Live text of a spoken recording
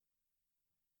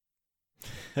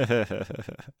Here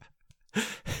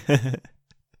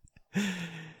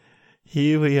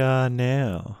we are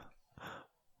now.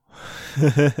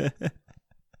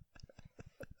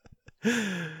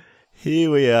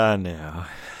 Here we are now.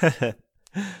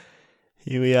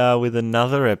 Here we are with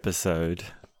another episode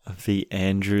of the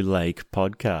Andrew Lake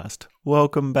podcast.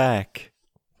 Welcome back.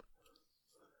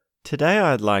 Today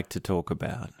I'd like to talk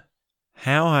about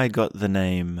how I got the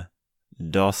name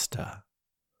Dosta.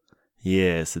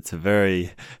 Yes, it's a very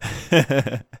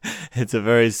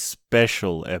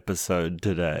special episode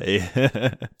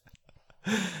today.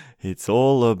 It's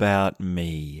all about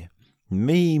me.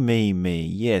 Me.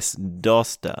 Yes,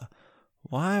 Dosta.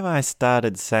 Why have I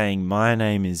started saying my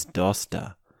name is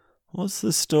Dosta? What's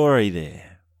the story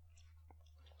there?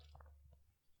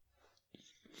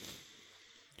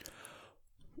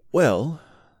 Well,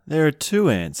 there are two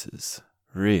answers,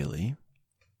 really.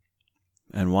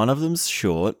 And one of them's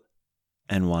short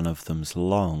and one of them's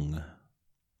long.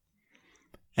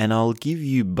 And I'll give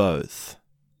you both,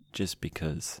 just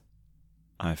because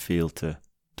I feel to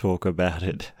talk about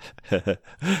it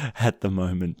at the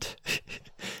moment,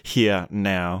 here,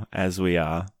 now, as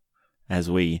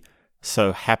we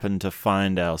so happen to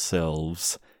find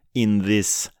ourselves in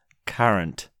this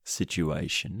current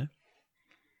situation.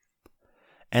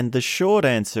 And the short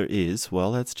answer is,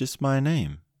 well, that's just my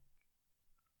name.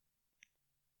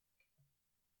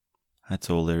 That's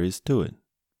all there is to it.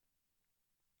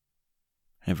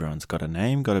 Everyone's got a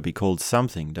name, got to be called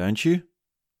something, don't you?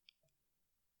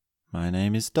 My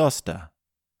name is Dosta.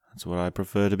 That's what I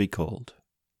prefer to be called.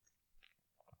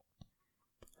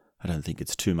 I don't think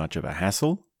it's too much of a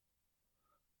hassle.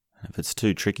 If it's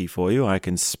too tricky for you, I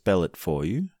can spell it for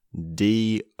you.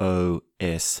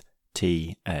 Dosta.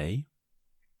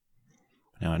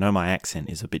 Now, I know my accent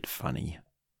is a bit funny.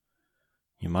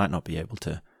 You might not be able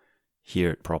to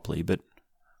hear it properly, but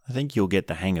I think you'll get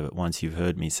the hang of it once you've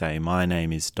heard me say my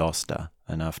name is Dosta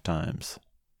enough times.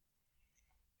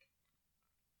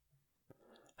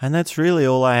 And that's really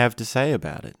all I have to say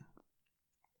about it.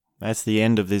 That's the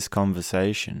end of this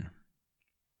conversation.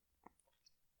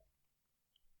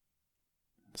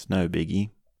 It's no biggie.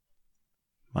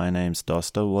 My name's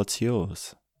Dosta, what's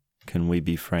yours? Can we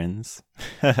be friends?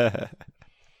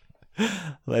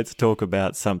 Let's talk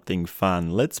about something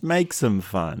fun. Let's make some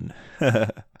fun.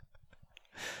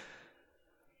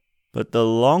 But the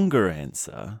longer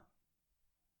answer...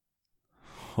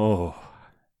 the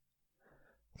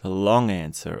long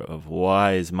answer of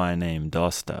why is my name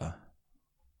Dosta?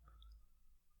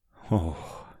 Well,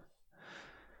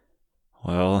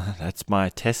 that's my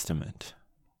testament.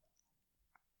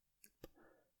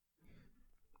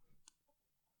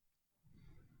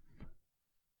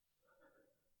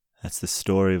 That's the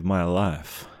story of my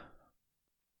life.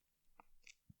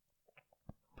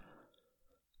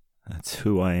 That's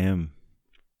who I am.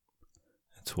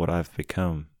 That's what I've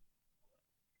become.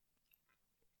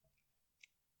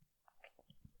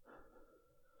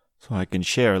 So I can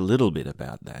share a little bit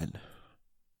about that.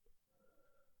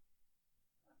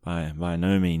 By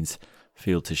no means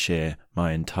feel to share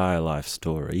my entire life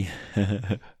story.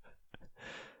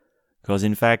 Because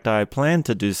in fact I plan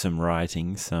to do some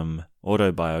writing, some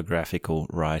autobiographical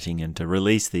writing, and to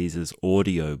release these as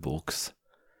audiobooks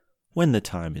when the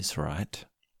time is right.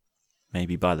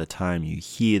 Maybe by the time you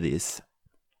hear this,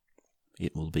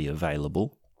 it will be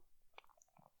available.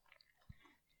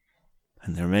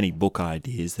 And there are many book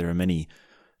ideas, there are many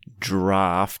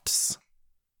drafts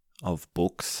of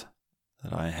books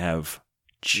that I have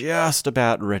just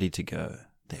about ready to go.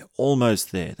 They're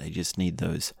almost there, they just need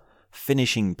those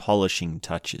finishing, polishing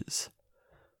touches,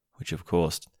 which of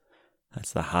course,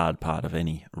 that's the hard part of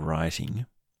any writing.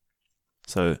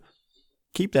 So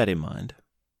keep that in mind.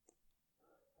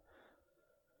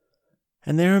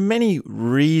 And there are many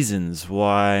reasons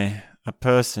why a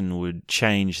person would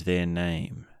change their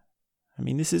name. I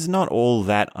mean, this is not all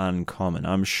that uncommon.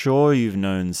 I'm sure you've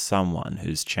known someone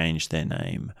who's changed their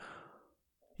name.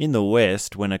 In the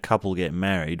West, when a couple get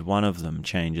married, one of them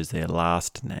changes their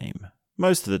last name.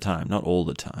 Most of the time, not all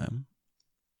the time.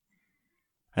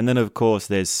 And then, of course,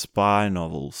 there's spy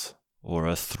novels or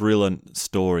a thriller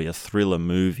story, a thriller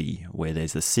movie where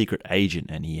there's a secret agent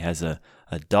and he has a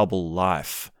double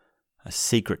life, a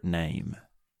secret name.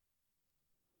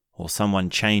 Or someone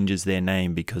changes their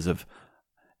name because of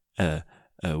a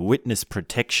witness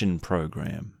protection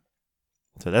program.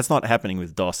 So that's not happening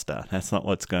with Dosta. That's not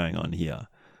what's going on here.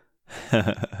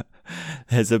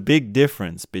 There's a big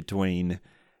difference between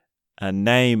a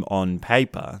name on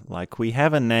paper, like we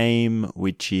have a name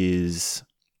which is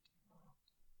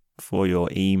for your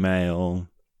email,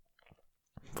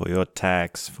 for your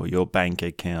tax, for your bank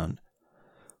account,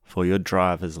 for your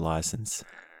driver's license.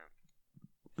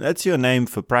 That's your name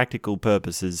for practical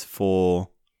purposes for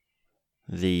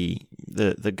the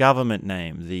government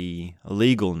name, the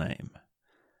legal name.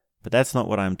 But that's not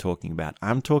what I'm talking about.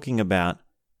 I'm talking about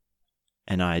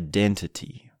an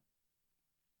identity.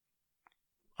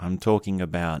 I'm talking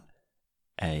about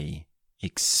a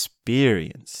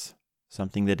experience,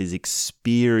 something that is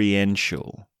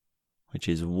experiential, which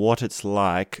is what it's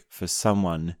like for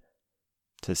someone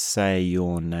to say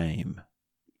your name.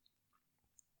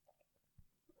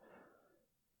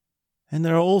 And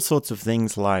there are all sorts of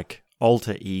things like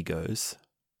alter egos,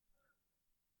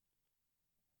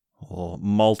 or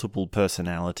multiple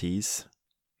personalities,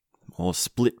 or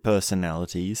split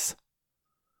personalities,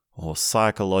 or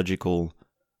psychological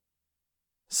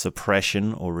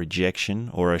suppression or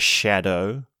rejection, or a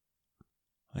shadow,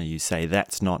 where you say,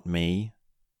 that's not me,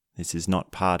 this is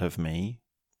not part of me.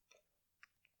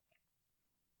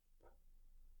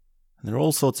 And there are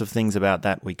all sorts of things about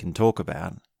that we can talk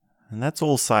about, and that's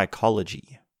all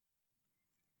psychology.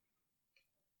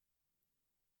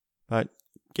 But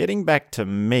getting back to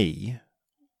me,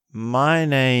 my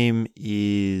name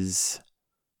is,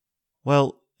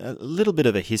 well, a little bit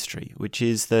of a history, which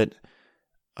is that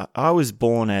I was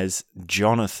born as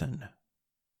Jonathan.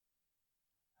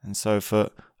 And so for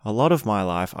a lot of my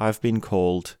life, I've been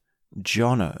called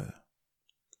Jono.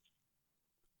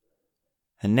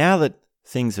 And now that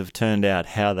things have turned out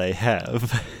how they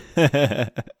have,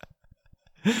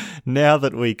 now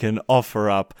that we can offer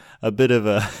up a bit of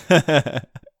a...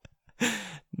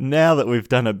 now that we've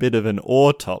done a bit of an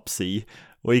autopsy,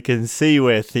 we can see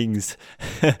where things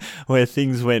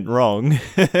went wrong.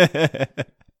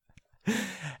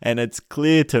 And it's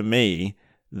clear to me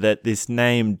that this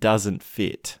name doesn't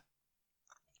fit.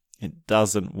 It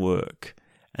doesn't work.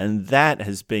 And that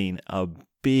has been a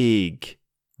big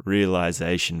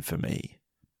realization for me.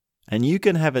 And you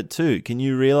can have it too. Can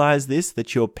you realize this?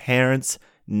 That your parents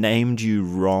named you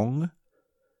wrong?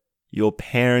 Your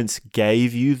parents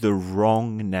gave you the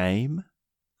wrong name?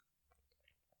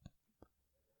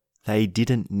 They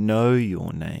didn't know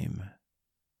your name.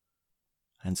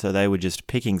 And so they were just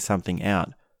picking something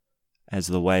out as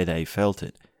the way they felt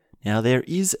it. Now, there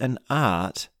is an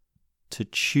art to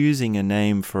choosing a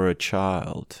name for a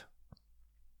child.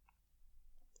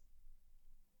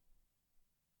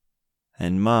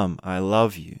 And Mum, I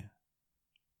love you.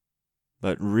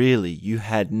 But really, you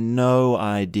had no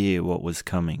idea what was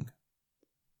coming.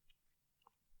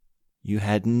 You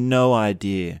had no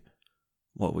idea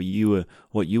what you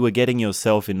were getting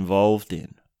yourself involved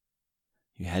in.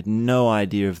 You had no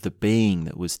idea of the being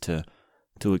that was to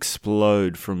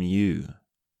explode from you.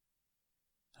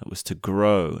 That was to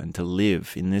grow and to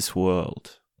live in this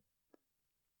world.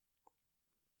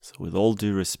 So with all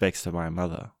due respects to my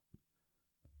mother.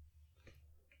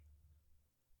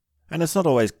 And it's not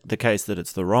always the case that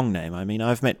it's the wrong name. I mean,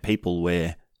 I've met people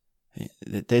where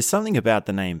there's something about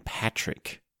the name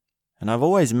Patrick. And I've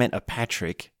always met a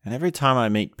Patrick, and every time I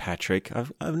meet Patrick,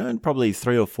 I've known probably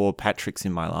 3 or 4 Patricks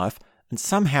in my life, and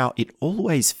somehow it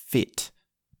always fit.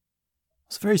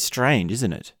 It's very strange,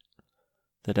 isn't it?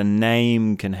 That a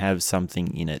name can have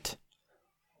something in it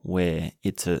where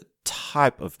it's a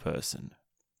type of person.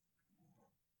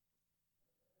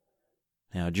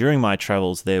 Now, during my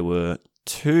travels, there were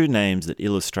 2 names that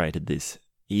illustrated this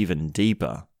even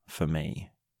deeper for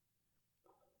me.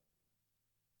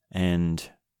 And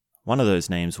one of those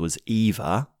names was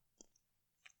Eva.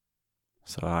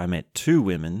 So I met 2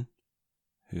 women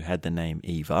who had the name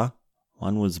Eva.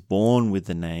 One was born with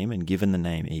the name and given the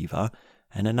name Eva,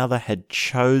 and another had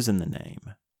chosen the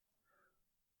name.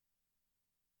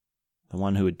 The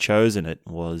one who had chosen it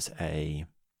was a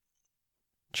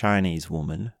Chinese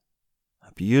woman,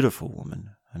 a beautiful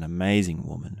woman, an amazing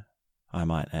woman, I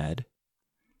might add.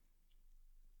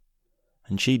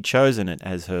 And she'd chosen it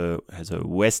as her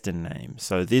Western name.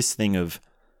 So this thing of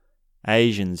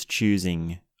Asians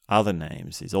choosing other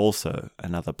names is also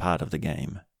another part of the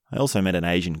game. I also met an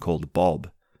Asian called Bob,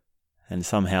 and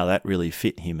somehow that really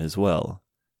fit him as well.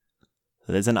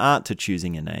 So there's an art to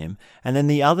choosing a name. And then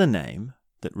the other name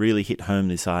that really hit home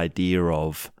this idea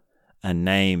of a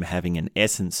name having an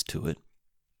essence to it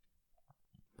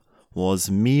was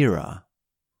Meera.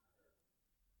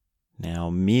 Now,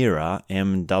 Meera,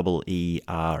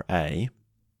 M-E-E-R-A,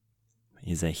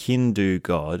 is a Hindu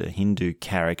god, a Hindu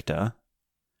character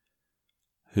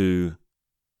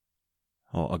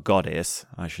or a goddess,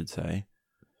 I should say,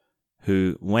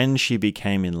 who, when she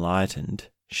became enlightened,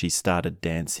 she started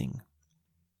dancing.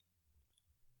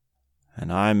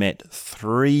 And I met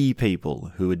 3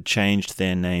 people who had changed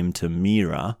their name to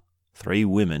Meera, 3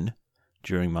 women,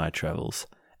 during my travels,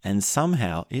 and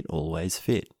somehow it always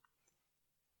fit.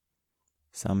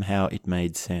 Somehow it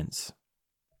made sense.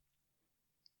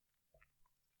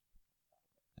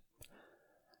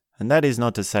 And that is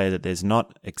not to say that there's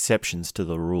not exceptions to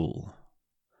the rule.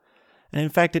 And in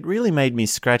fact, it really made me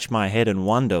scratch my head and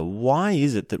wonder, why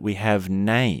is it that we have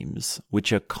names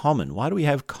which are common? Why do we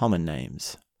have common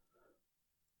names?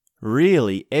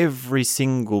 Really, every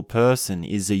single person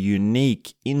is a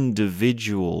unique,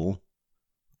 individual,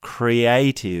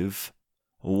 creative,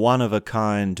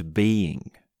 one-of-a-kind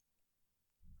being.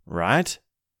 Right?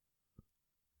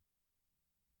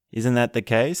 Isn't that the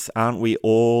case? Aren't we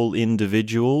all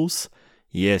individuals?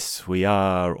 Yes, we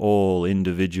are all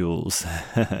individuals.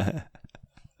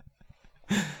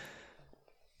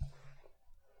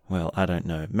 Well, I don't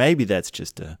know. Maybe that's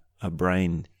just a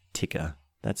brain ticker.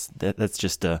 That's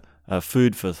just a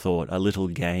food for thought, a little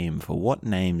game for what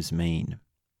names mean.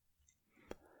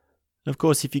 And of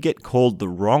course, if you get called the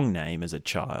wrong name as a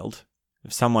child,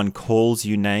 if someone calls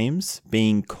you names,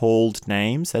 being called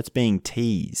names, that's being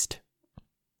teased.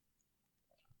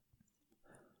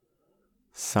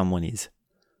 Someone is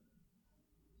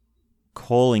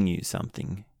calling you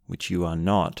something which you are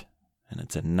not, and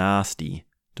it's a nasty,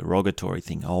 derogatory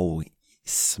thing. Oh,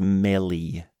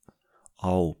 smelly.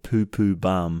 Oh, poo-poo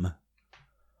bum.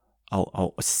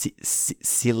 Oh,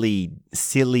 silly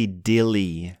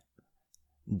dilly.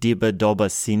 Dibba dobba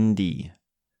Cindy.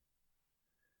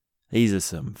 These are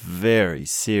some very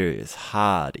serious,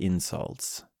 hard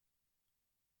insults.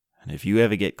 And if you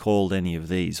ever get called any of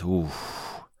these,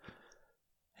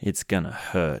 it's gonna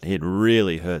hurt. It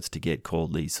really hurts to get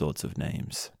called these sorts of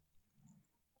names.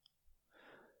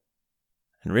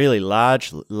 And really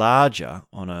larger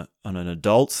on an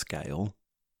adult scale,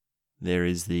 there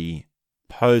is the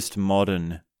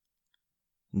postmodern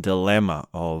dilemma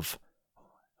of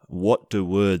what do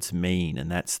words mean,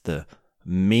 and that's the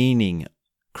meaning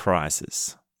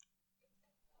crisis.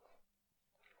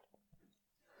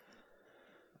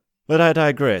 But I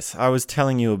digress. I was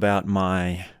telling you about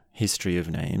my history of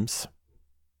names,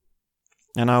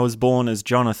 and I was born as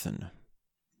Jonathan.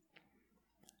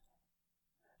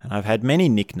 And I've had many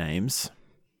nicknames.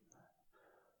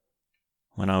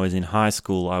 When I was in high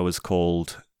school, I was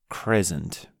called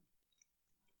Crescent,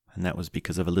 and that was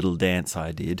because of a little dance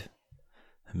I did.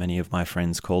 Many of my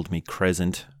friends called me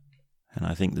Crescent, and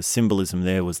I think the symbolism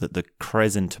there was that the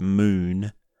crescent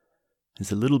moon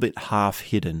is a little bit half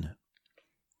hidden.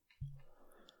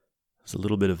 There's a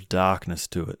little bit of darkness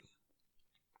to it.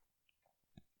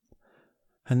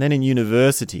 And then in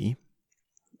university,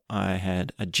 I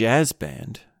had a jazz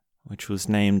band which was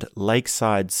named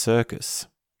Lakeside Circus.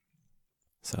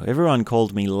 So everyone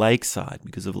called me Lakeside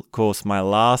because, of course, my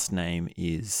last name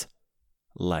is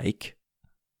Lake.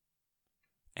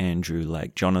 Andrew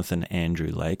Lake, Jonathan Andrew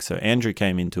Lake. So Andrew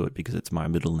came into it because it's my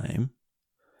middle name.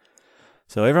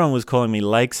 So everyone was calling me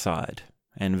Lakeside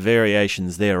and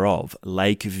variations thereof.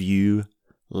 Lakeview,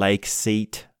 Lake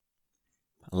Seat,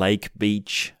 Lake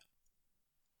Beach.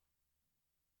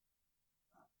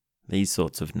 These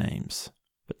sorts of names.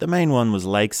 But the main one was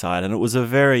Lakeside, and it was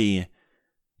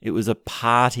a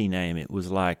party name. It was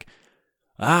like,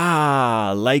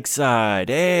 Lakeside,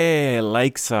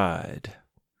 Lakeside.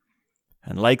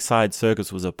 And Lakeside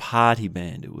Circus was a party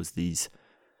band. It was these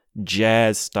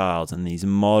jazz styles and these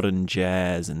modern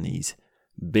jazz and these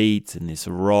beats and this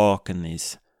rock and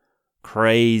this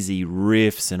crazy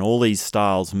riffs and all these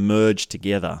styles merged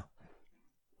together.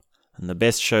 And the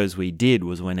best shows we did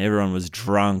was when everyone was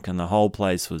drunk and the whole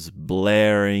place was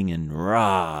blaring and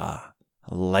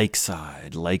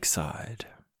Lakeside, Lakeside.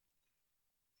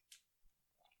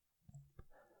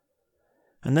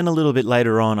 And then a little bit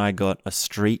later on, I got a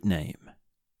street name.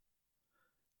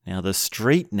 Now, the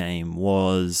street name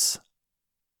was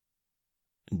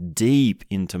deep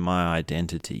into my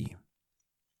identity.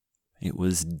 It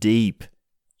was deep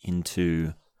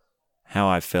into how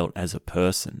I felt as a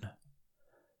person.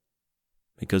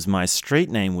 Because my street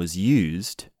name was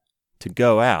used to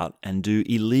go out and do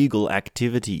illegal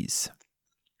activities,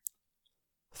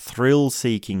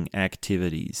 thrill-seeking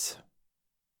activities.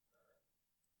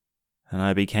 And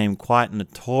I became quite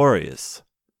notorious.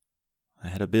 I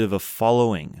had a bit of a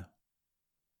following.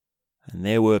 And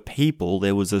there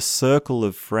was a circle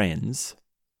of friends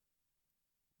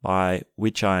by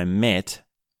which I met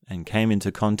and came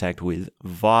into contact with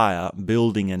via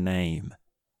building a name,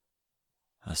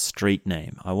 a street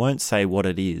name. I won't say what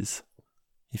it is.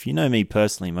 If you know me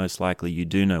personally, most likely you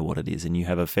do know what it is and you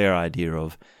have a fair idea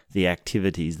of the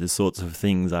activities, the sorts of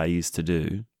things I used to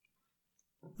do.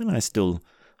 And I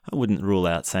wouldn't rule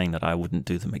out saying that I wouldn't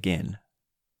do them again.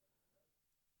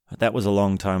 But that was a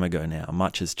long time ago now.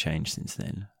 Much has changed since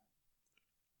then.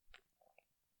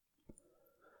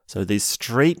 So this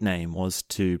street name was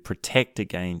to protect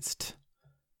against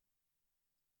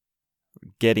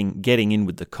getting in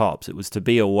with the cops. It was to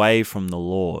be away from the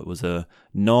law. It was a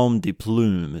nom de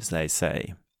plume, as they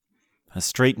say. A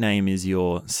street name is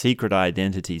your secret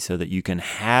identity so that you can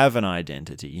have an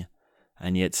identity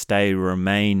and yet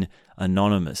remain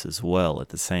anonymous as well at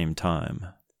the same time.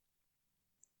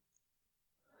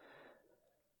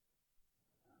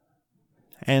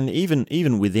 And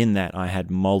even within that, I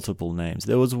had multiple names.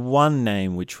 There was one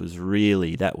name which was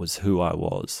really, that was who I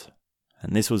was.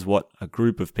 And this was what a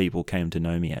group of people came to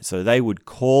know me as. So they would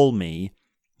call me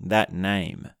that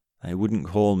name. They wouldn't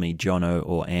call me Jono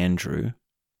or Andrew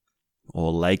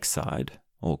or Lakeside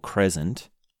or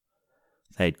Crescent.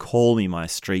 They'd call me my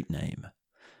street name.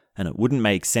 And it wouldn't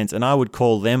make sense. And I would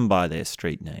call them by their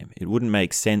street name. It wouldn't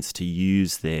make sense to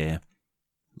use their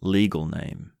legal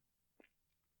name,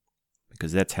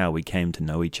 because that's how we came to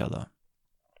know each other.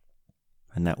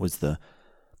 And that was the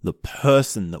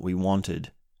person that we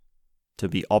wanted to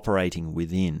be operating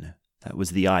within. That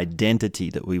was the identity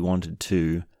that we wanted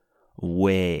to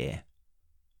wear.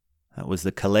 That was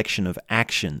the collection of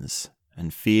actions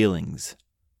and feelings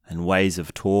and ways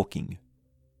of talking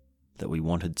that we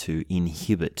wanted to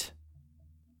inhibit.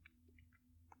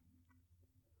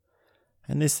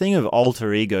 And this thing of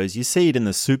alter egos, you see it in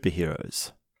the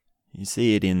superheroes. You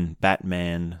see it in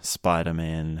Batman,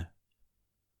 Spider-Man,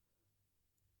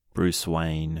 Bruce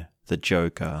Wayne, the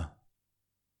Joker,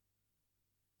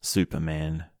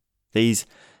 Superman. These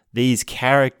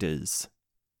characters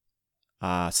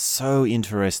are so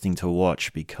interesting to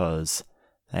watch because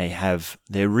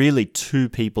they're really two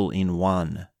people in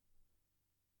one.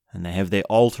 And they have their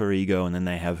alter ego, and then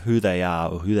they have who they are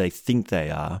or who they think they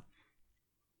are.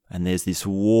 And there's this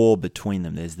war between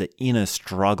them. There's the inner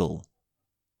struggle.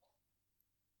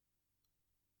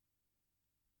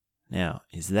 Now,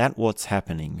 is that what's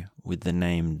happening with the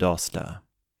name Dosta?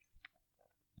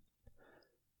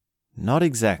 Not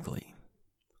exactly.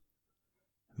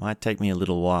 It might take me a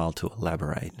little while to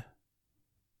elaborate.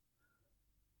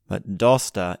 But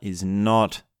Dosta is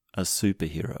not a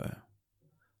superhero.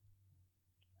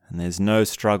 And there's no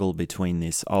struggle between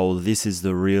this, oh, this is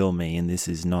the real me and this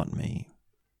is not me.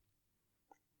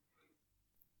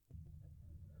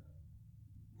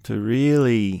 To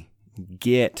really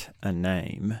get a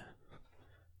name,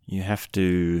 you have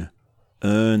to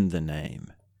earn the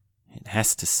name. It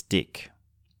has to stick.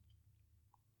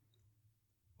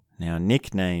 Now,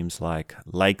 nicknames like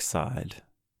Lakeside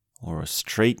or a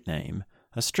street name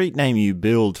you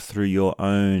build through your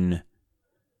own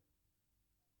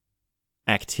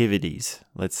activities,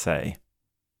 let's say,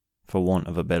 for want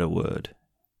of a better word.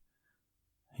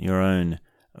 Your own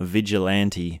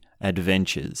vigilante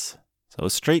adventures. So a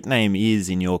street name is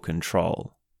in your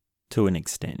control, to an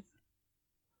extent.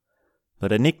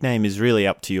 But a nickname is really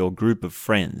up to your group of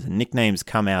friends. And nicknames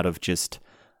come out of just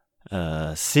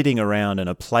sitting around and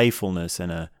a playfulness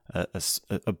and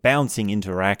a bouncing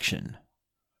interaction.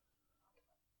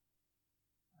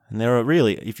 And there are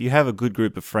really, if you have a good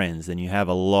group of friends, then you have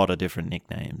a lot of different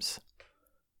nicknames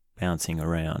bouncing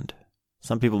around.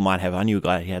 Some people might have, I knew a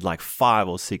guy, he had like 5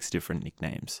 or 6 different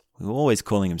nicknames. We were always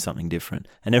calling him something different.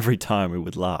 And every time we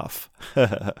would laugh.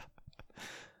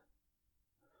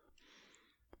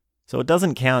 So it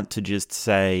doesn't count to just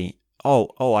say,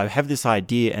 oh, I have this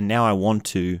idea and now I want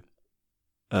to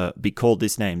be called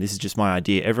this name. This is just my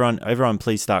idea. Everyone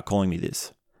please start calling me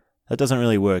this. That doesn't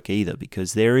really work either,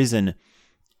 because there is an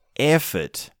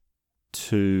effort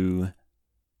to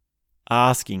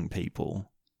asking people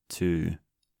to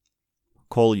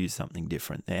call you something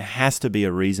different. There has to be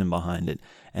a reason behind it.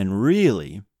 And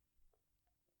really,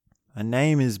 a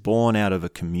name is born out of a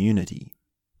community.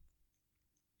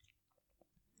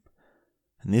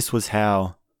 And this was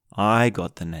how I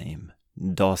got the name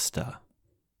Dosta.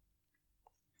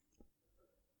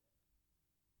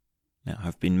 Now,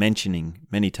 I've been mentioning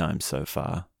many times so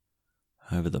far,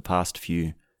 over the past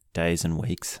few days and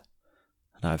weeks,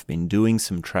 that I've been doing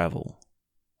some travel.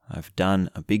 I've done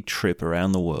a big trip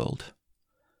around the world.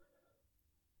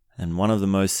 And one of the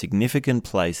most significant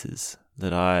places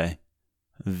that I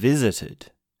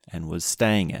visited and was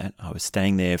staying at, I was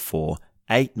staying there for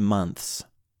 8 months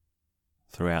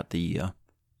throughout the year.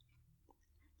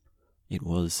 It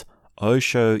was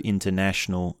Osho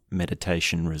International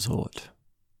Meditation Resort.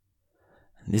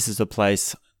 And this is a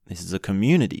place, this is a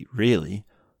community, really,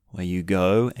 where you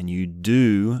go and you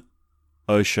do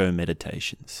Osho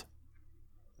meditations.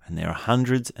 And there are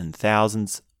hundreds and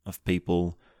thousands of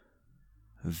people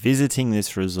visiting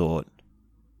this resort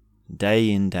day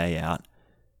in, day out,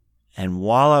 And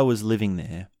while I was living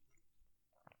there,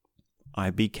 I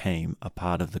became a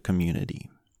part of the community.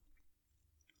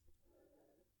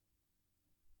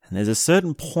 And there's a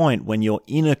certain point when you're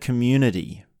in a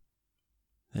community,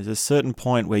 there's a certain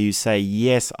point where you say,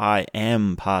 yes, I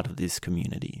am part of this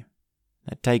community.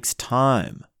 That takes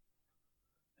time.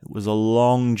 It was a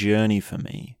long journey for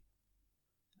me.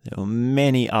 There were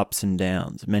many ups and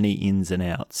downs, many ins and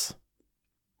outs.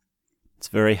 It's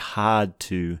very hard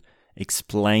to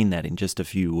explain that in just a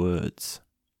few words.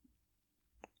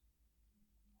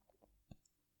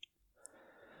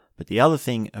 But the other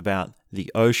thing about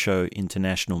the Osho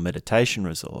International Meditation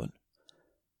Resort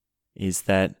is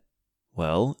that,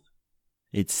 well,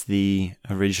 it's the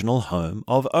original home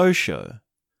of Osho.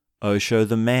 Osho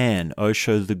the man,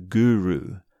 Osho the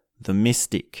guru, the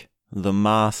mystic, the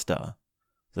master,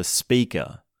 the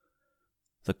speaker,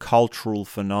 the cultural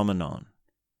phenomenon,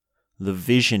 the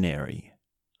visionary,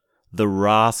 the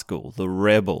rascal, the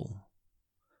rebel.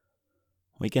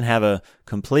 We can have a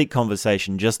complete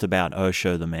conversation just about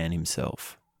Osho the man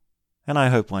himself. And I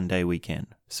hope one day we can,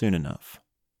 soon enough.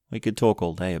 We could talk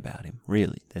all day about him,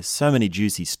 really. There's so many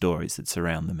juicy stories that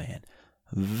surround the man.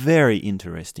 A very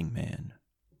interesting man.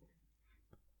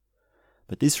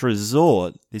 But this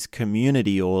resort, this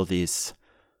community, or this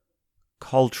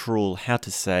cultural,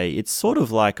 it's sort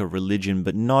of like a religion,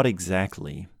 but not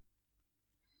exactly.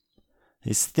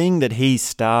 This thing that he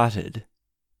started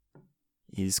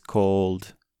is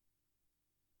called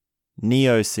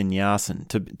Neo-Sannyasin.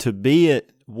 To be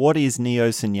what is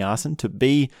Neo-Sannyasin? To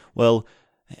be, well,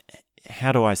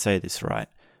 how do I say this right?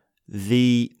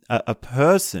 A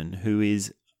person who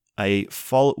is I'm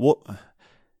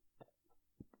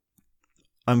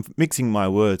mixing my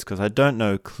words because I don't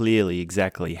know clearly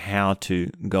exactly how to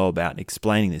go about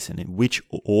explaining this and in which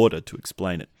order to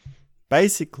explain it.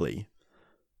 Basically,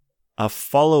 a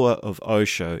follower of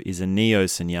Osho is a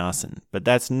neo-sannyasin, but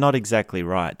that's not exactly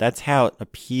right. That's how it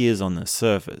appears on the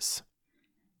surface.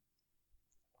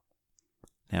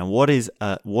 Now, what is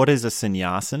a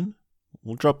sannyasin?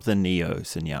 We'll drop the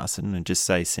neo-sannyasin and just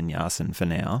say sannyasin for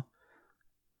now.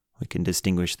 We can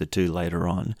distinguish the two later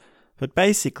on. But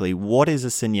basically, what is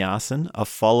a sannyasin? A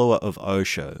follower of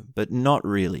Osho, but not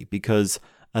really, because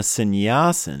a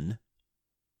sannyasin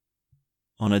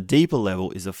on a deeper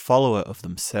level is a follower of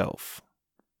themselves.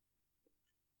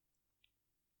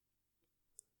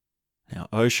 Now,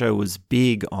 Osho was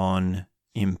big on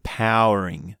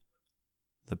empowering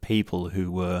the people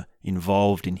who were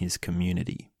involved in his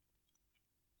community.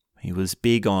 He was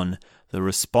big on the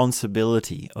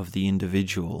responsibility of the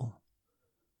individual,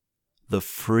 the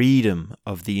freedom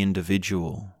of the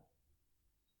individual,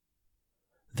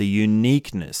 the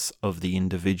uniqueness of the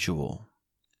individual.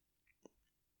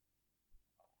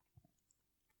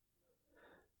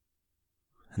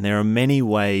 And there are many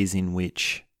ways in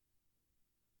which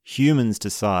humans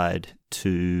decide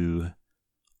to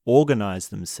organize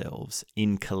themselves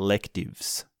in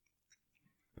collectives.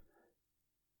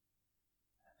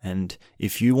 And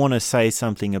if you want to say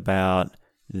something about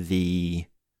the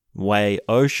way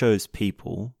Osho's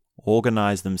people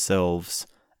organize themselves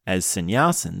as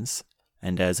sannyasins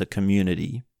and as a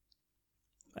community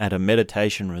at a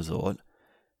meditation resort,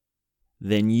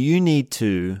 then you need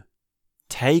to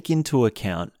take into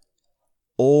account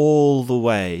all the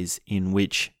ways in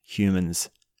which humans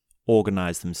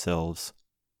organize themselves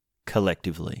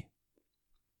collectively.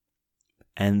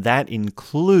 And that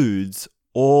includes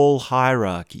all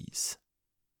hierarchies.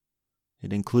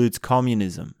 It includes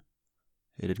communism.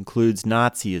 It includes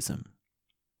Nazism.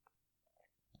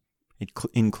 It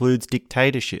includes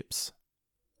dictatorships.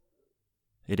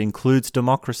 It includes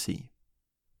democracy.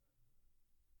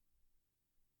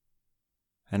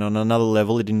 And on another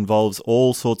level, it involves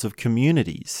all sorts of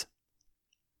communities,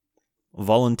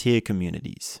 volunteer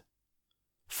communities,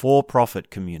 for-profit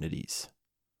communities,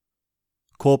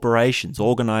 corporations,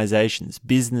 organizations,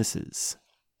 businesses.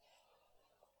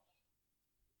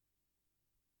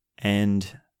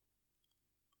 And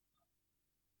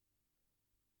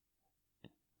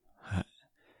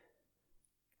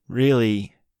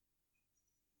really,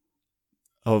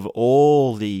 of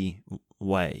all the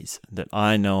ways that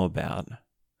I know about,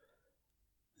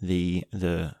 the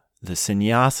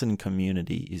sannyasin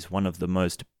community is one of the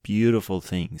most beautiful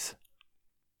things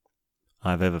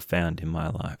I've ever found in my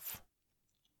life.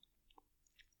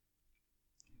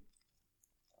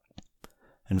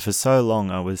 And for so long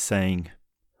I was saying,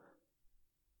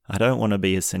 I don't want to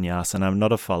be a sannyasin. I'm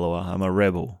not a follower. I'm a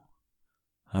rebel.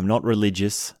 I'm not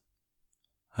religious.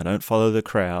 I don't follow the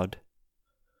crowd.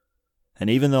 And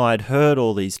even though I'd heard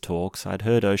all these talks, I'd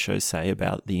heard Osho say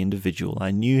about the individual, I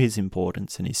knew his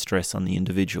importance and his stress on the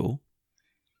individual.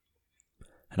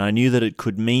 and I knew that it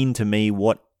could mean to me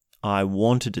what I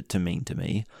wanted it to mean to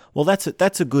me, well, that's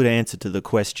a good answer to the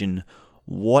question,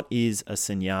 what is a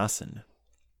sannyasin?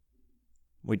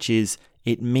 Which is,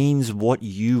 it means what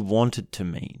you want it to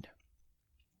mean.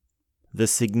 The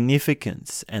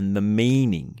significance and the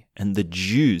meaning and the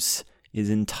juice is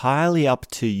entirely up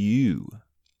to you.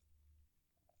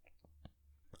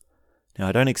 Now,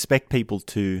 I don't expect people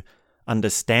to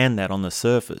understand that on the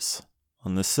surface.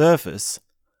 On the surface,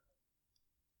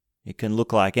 it can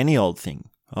look like any old thing.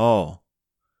 Oh,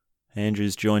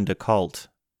 Andrew's joined a cult.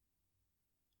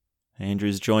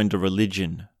 Andrew's joined a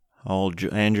religion.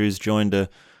 Andrew's joined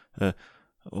I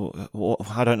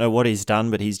don't know what he's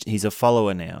done, but he's a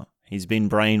follower now. He's been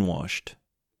brainwashed.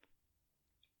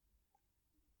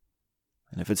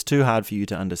 And if it's too hard for you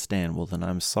to understand, well, then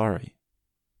I'm sorry.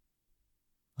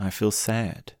 I feel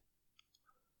sad.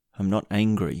 I'm not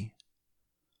angry.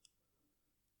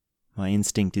 My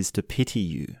instinct is to pity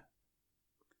you.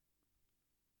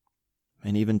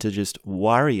 And even to just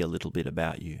worry a little bit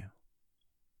about you.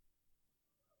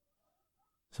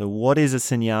 So what is a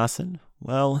sannyasin?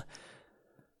 Well,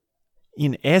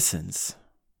 in essence,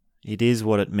 it is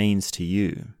what it means to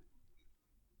you.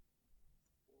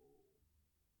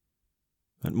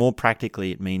 But more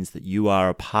practically, it means that you are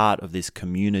a part of this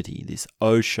community, this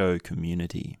Osho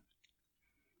community.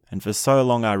 And for so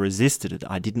long I resisted it.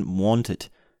 I didn't want it.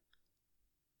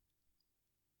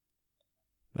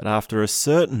 But after a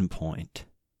certain point,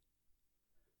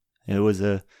 there was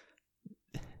a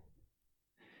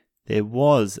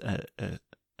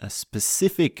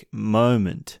specific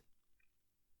moment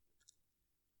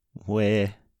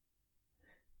where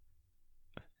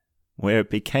it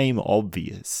became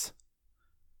obvious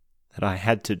that I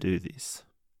had to do this.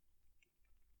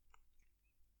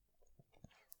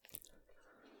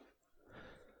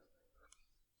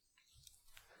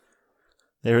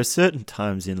 There are certain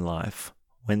times in life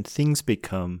when things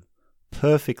become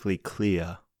perfectly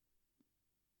clear.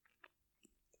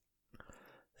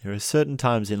 There are certain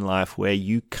times in life where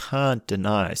you can't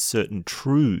deny certain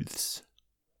truths.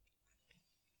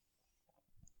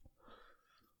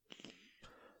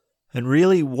 And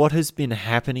really what has been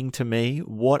happening to me,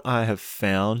 what I have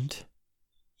found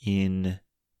in,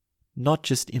 not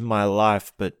just in my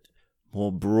life, but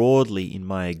more broadly in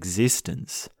my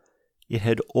existence, it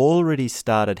had already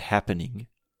started happening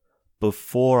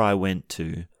before I went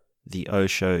to the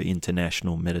Osho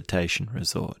International Meditation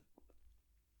Resort.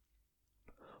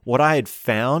 What I had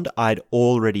found, I'd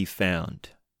already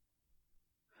found.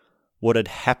 What had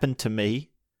happened to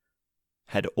me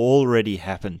had already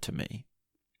happened to me.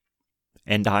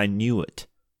 And I knew it.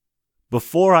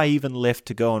 Before I even left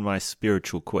to go on my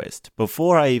spiritual quest,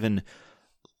 before I even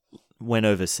went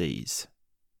overseas,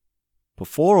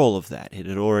 before all of that, it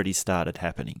had already started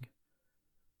happening.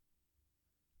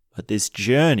 But this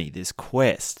journey, this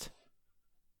quest,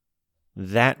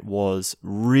 that was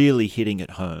really hitting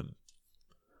it home.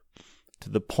 To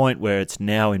the point where it's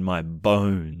now in my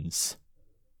bones.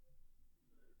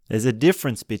 There's a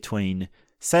difference between,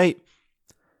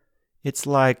 it's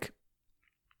like,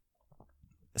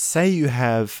 say you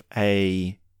have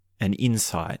an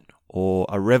insight or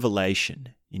a revelation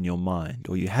in your mind,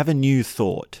 or you have a new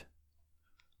thought.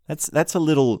 That's a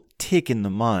little tick in the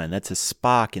mind. That's a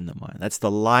spark in the mind. That's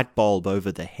the light bulb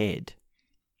over the head.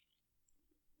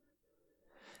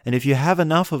 And if you have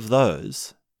enough of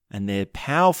those, and they're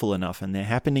powerful enough, and they're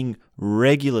happening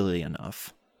regularly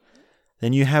enough,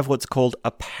 then you have what's called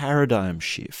a paradigm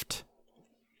shift.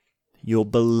 Your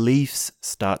beliefs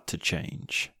start to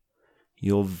change.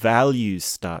 Your values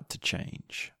start to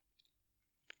change.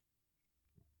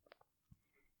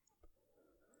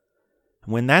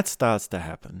 When that starts to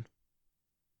happen,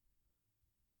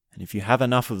 and if you have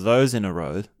enough of those in a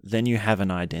row, then you have an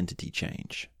identity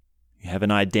change. You have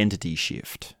an identity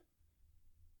shift.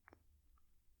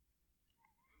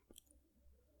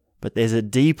 But there's a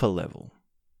deeper level.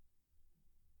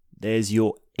 There's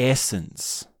your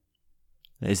essence.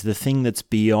 There's the thing that's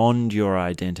beyond your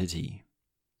identity.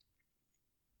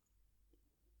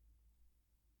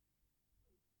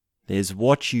 There's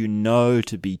what you know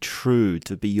to be true,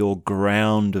 to be your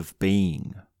ground of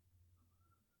being.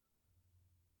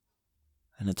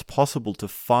 And it's possible to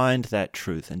find that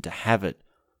truth and to have it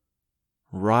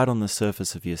right on the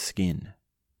surface of your skin.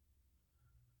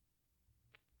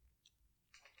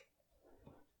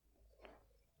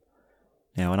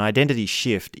 Now, an identity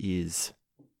shift is,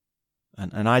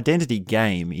 an identity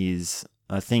game is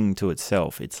a thing to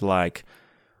itself. It's like,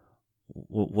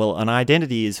 well, an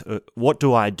identity is what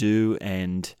do I do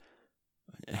and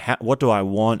what do I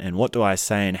want and what do I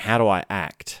say and how do I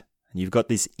act? And you've got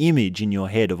this image in your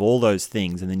head of all those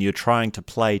things, and then you're trying to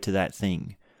play to that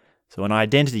thing. So an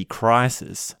identity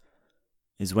crisis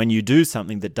is when you do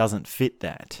something that doesn't fit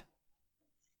that.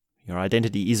 Your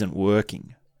identity isn't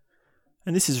working.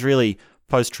 And this is really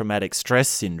post-traumatic stress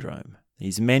syndrome.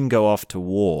 These men go off to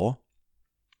war,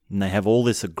 and they have all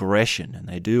this aggression, and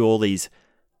they do all these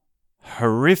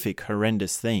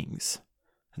horrendous things,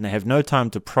 and they have no time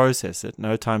to process it,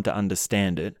 no time to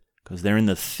understand it, because they're in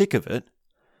the thick of it.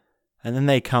 And then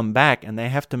they come back and they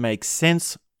have to make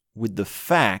sense with the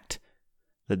fact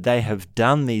that they have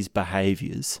done these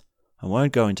behaviors. I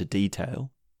won't go into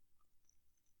detail.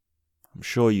 I'm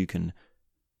sure you can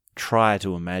try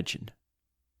to imagine.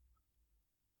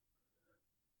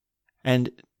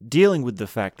 And dealing with the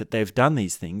fact that they've done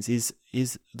these things is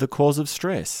the cause of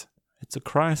stress. It's a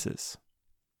crisis.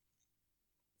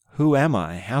 Who am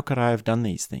I? How could I have done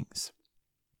these things?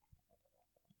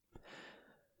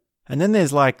 And then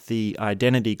there's like the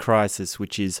identity crisis,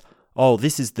 which is, oh,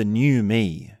 this is the new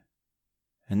me.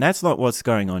 And that's not what's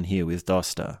going on here with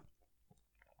Dosta.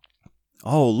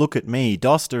 Oh, look at me.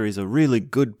 Dosta is a really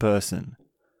good person.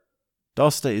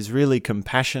 Dosta is really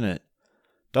compassionate.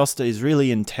 Dosta is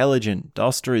really intelligent.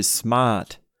 Dosta is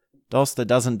smart. Dosta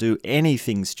doesn't do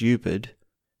anything stupid.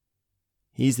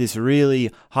 He's this really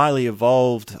highly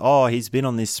evolved, he's been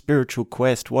on this spiritual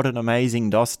quest. What an amazing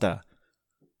Dosta.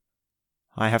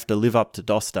 I have to live up to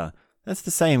Dosta. That's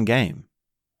the same game.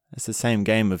 That's the same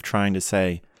game of trying to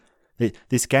say,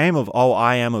 this game of,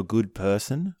 I am a good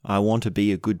person, I want to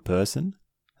be a good person,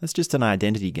 that's just an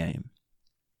identity game.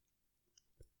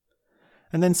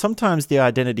 And then sometimes the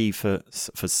identity for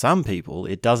some people,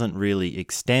 it doesn't really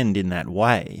extend in that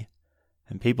way.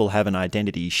 And people have an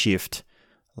identity shift,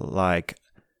 like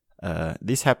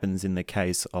this happens in the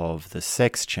case of the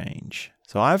sex change.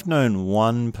 So I've known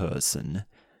one person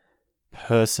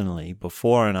personally,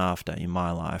 before and after in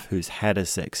my life, who's had a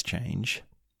sex change.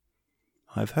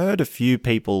 I've heard a few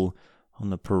people on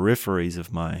the peripheries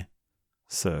of my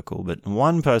circle, but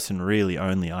one person really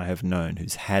only I have known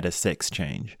who's had a sex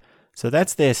change. So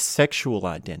that's their sexual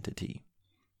identity.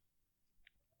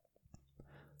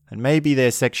 And maybe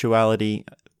their sexuality,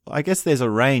 I guess there's a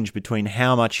range between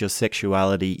how much your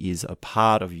sexuality is a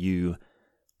part of you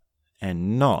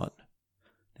and not.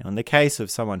 Now, in the case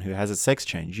of someone who has a sex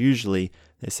change, usually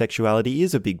their sexuality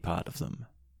is a big part of them.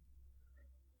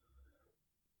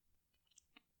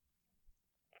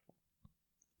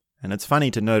 And it's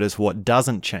funny to notice what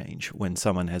doesn't change when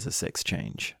someone has a sex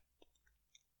change.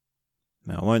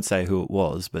 Now, I won't say who it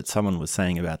was, but someone was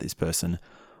saying about this person,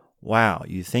 wow,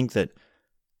 you think that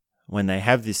when they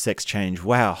have this sex change,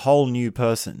 wow, whole new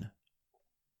person.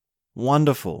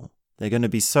 Wonderful. They're going to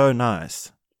be so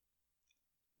nice.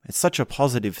 It's such a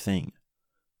positive thing.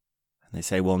 And they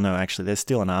say, well, no, actually, they're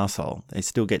still an arsehole. They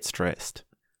still get stressed.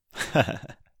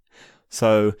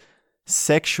 So,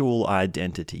 sexual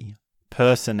identity,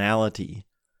 personality,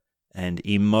 and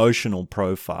emotional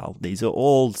profile, these are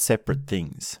all separate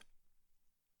things.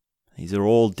 These are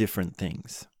all different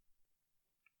things.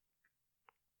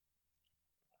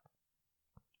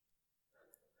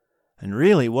 And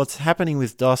really, what's happening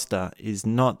with Dosta is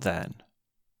not that.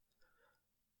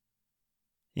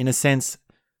 In a sense,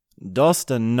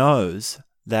 Dosta knows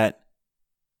that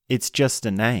it's just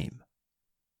a name.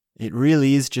 It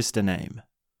really is just a name.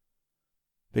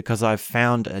 Because I've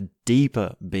found a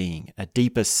deeper being, a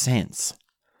deeper sense.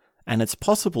 And it's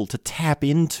possible to tap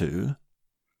into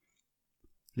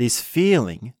this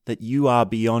feeling that you are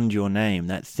beyond your name,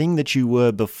 that thing that you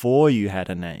were before you had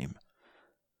a name.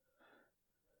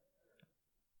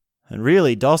 And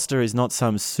really, Dosta is not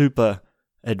some super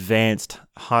advanced,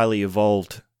 highly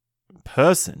evolved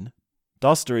person.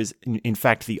 Dosta is, in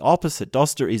fact, the opposite.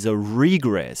 Dosta is a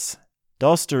regress.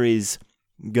 Dosta is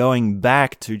going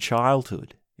back to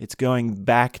childhood. It's going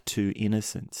back to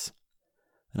innocence.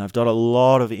 And I've done a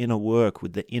lot of inner work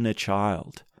with the inner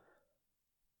child.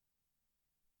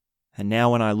 And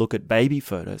now when I look at baby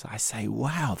photos, I say,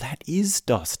 wow, that is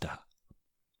Dosta.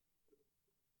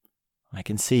 I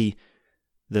can see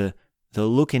the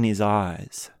look in his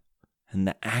eyes and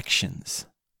the actions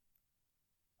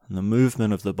and the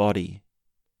movement of the body.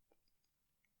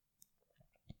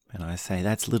 And I say,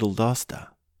 that's little Dosta.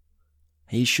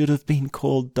 He should have been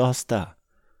called Dosta.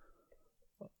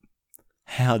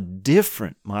 How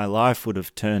different my life would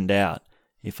have turned out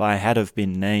if I had have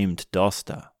been named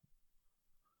Dosta.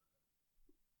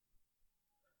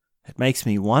 It makes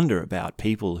me wonder about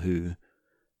people who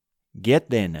get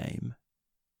their name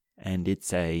and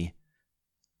it's a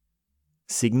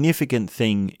significant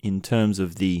thing in terms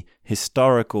of the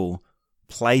historical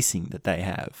placing that they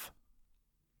have.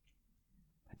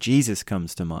 Jesus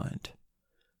comes to mind.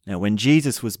 Now, when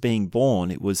Jesus was being born,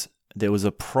 there was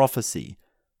a prophecy.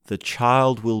 The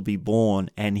child will be born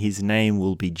and his name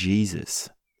will be Jesus.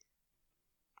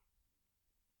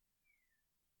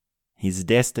 His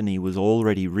destiny was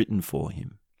already written for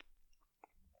him.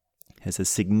 There's a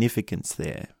significance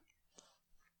there.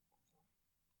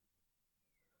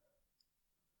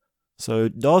 So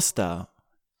Dosta,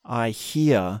 I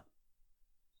hear,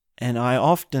 and I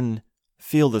often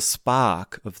feel the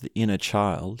spark of the inner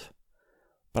child,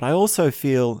 but I also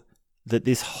feel that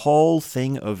this whole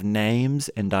thing of names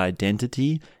and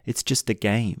identity, it's just a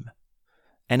game.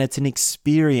 And it's an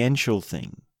experiential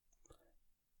thing.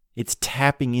 It's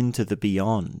tapping into the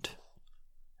beyond.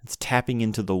 It's tapping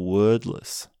into the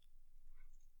wordless.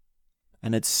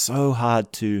 And it's so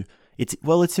hard to,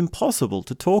 it's impossible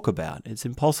to talk about. It's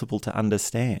impossible to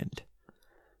understand.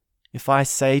 If I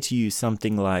say to you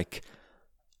something like,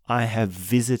 I have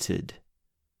visited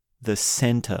the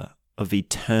center of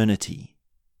eternity,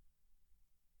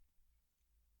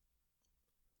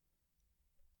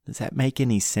 does that make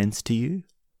any sense to you?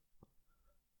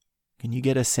 Can you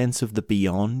get a sense of the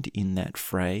beyond in that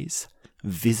phrase?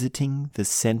 Visiting the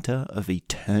center of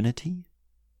eternity?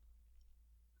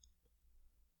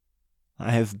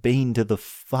 I have been to the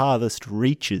farthest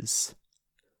reaches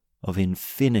of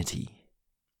infinity.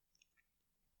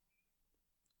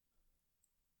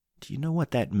 Do you know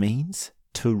what that means?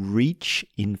 To reach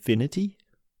infinity?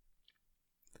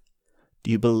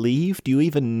 Do you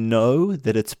even know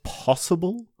that it's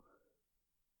possible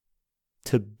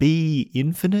to be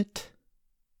infinite?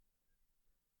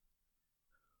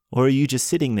 Or are you just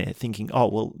sitting there thinking, oh,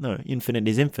 well, no, infinite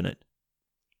is infinite.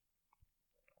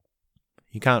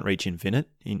 You can't reach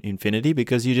infinity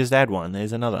because you just add one,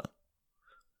 there's another.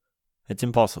 It's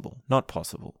impossible, not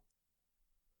possible.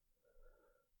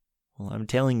 Well, I'm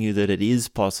telling you that it is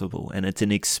possible, and it's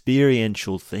an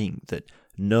experiential thing that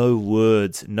no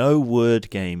word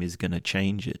game is going to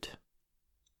change it.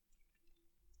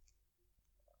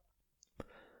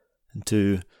 And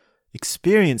to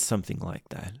experience something like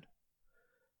that,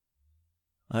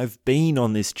 I've been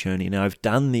on this journey and I've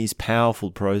done these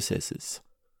powerful processes.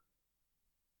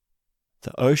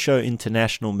 The Osho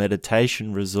International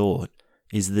Meditation Resort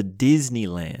is the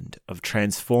Disneyland of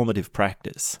transformative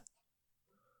practice.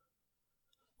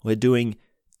 We're doing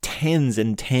tens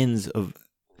and tens of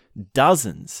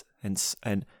dozens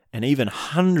and even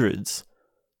hundreds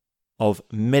of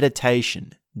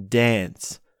meditation,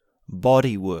 dance,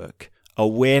 body work,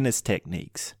 awareness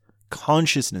techniques,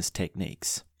 consciousness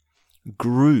techniques,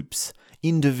 groups,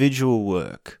 individual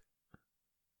work.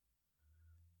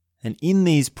 And in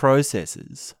these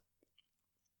processes,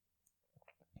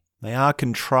 they are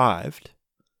contrived,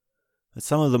 but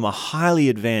some of them are highly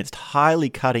advanced, highly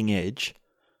cutting edge,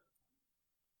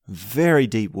 very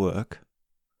deep work.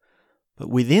 But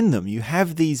within them, you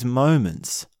have these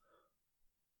moments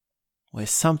where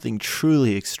something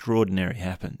truly extraordinary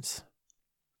happens.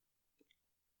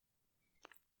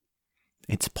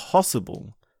 It's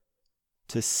possible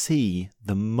to see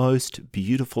the most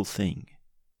beautiful thing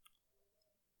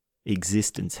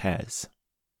existence has.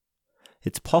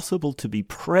 It's possible to be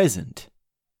present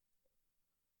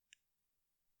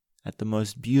at the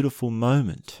most beautiful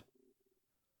moment.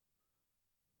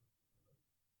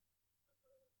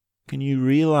 Can you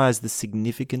realize the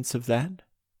significance of that?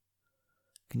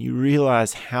 Can you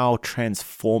realize how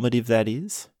transformative that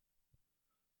is?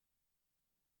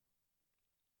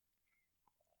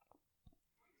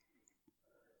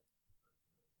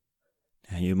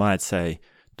 Now you might say,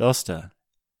 Dosta,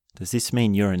 does this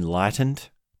mean you're enlightened?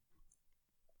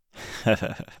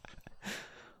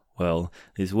 Well,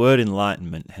 this word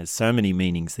enlightenment has so many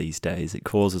meanings these days, it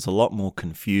causes a lot more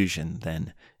confusion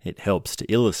than it helps to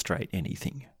illustrate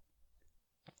anything.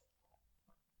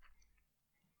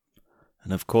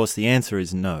 And of course, the answer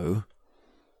is no.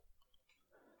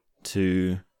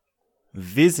 To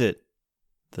visit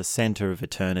the center of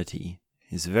eternity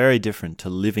is very different to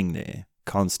living there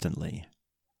constantly.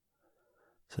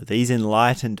 So these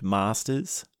enlightened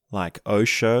masters, like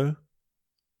Osho,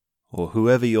 or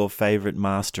whoever your favorite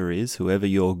master is, whoever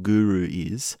your guru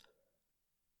is,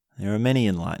 there are many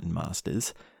enlightened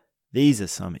masters. These are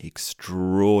some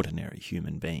extraordinary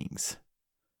human beings.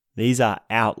 These are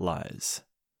outliers.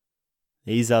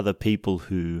 These are the people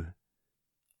who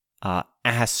are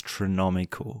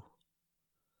astronomical.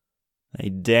 They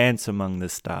dance among the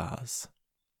stars.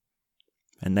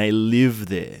 And they live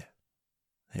there.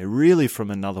 They're really from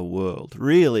another world.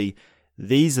 Really,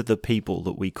 these are the people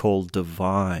that we call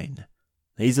divine.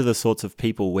 These are the sorts of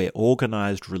people where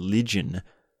organized religion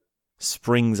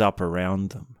springs up around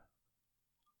them.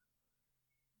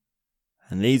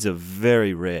 And these are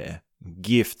very rare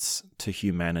gifts to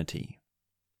humanity.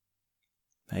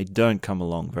 They don't come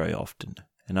along very often.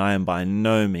 And I am by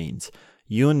no means,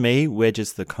 you and me, we're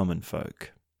just the common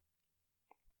folk.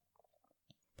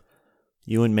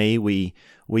 You and me, we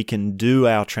can do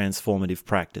our transformative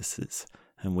practices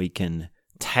and we can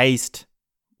taste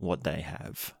what they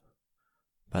have.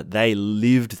 But they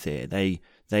lived there.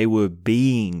 They were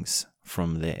beings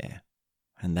from there.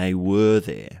 And they were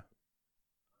there.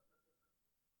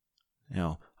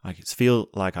 Now, I feel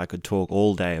like I could talk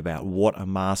all day about what a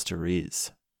master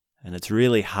is. And it's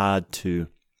really hard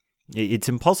it's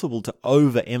impossible to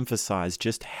overemphasize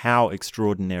just how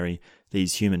extraordinary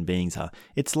these human beings are.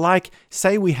 It's like,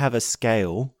 say we have a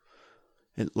scale,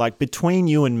 like between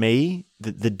you and me,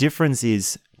 the difference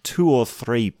is 2 or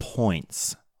 3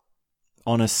 points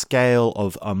on a scale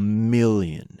of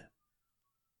 1,000,000.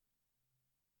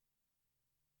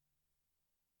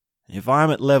 If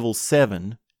I'm at level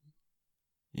 7,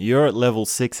 you're at level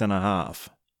 6.5.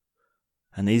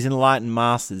 And these enlightened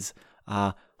masters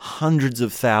are hundreds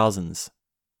of thousands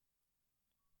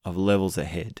of levels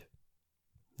ahead.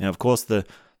 Now, of course, the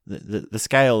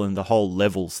scale and the whole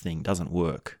levels thing doesn't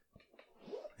work.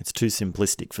 It's too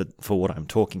simplistic for what I'm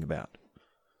talking about.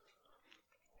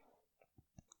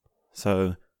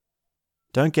 So,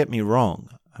 don't get me wrong.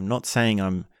 I'm not saying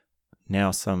I'm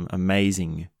now some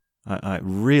amazing... I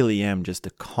really am just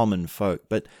a common folk,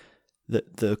 but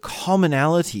the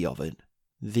commonality of it,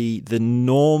 the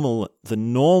normalness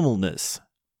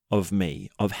of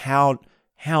me, of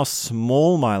how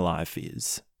small my life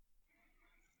is,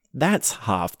 that's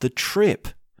half the trip.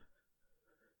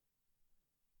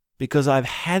 Because I've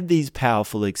had these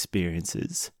powerful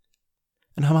experiences,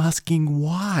 and I'm asking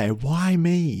why? Why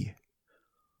me?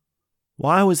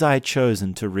 Why was I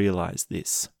chosen to realize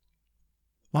this?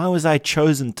 Why was I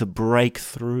chosen to break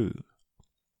through?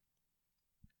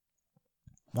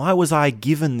 Why was I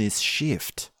given this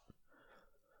shift?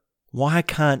 Why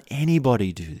can't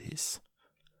anybody do this?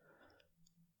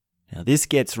 Now, this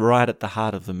gets right at the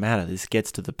heart of the matter. This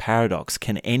gets to the paradox.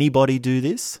 Can anybody do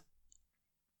this?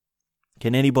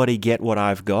 Can anybody get what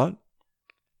I've got?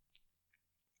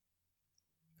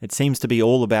 It seems to be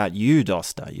all about you,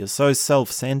 Dosta. You're so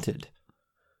self-centered.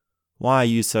 Why are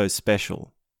you so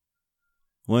special?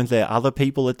 Weren't there other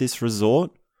people at this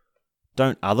resort?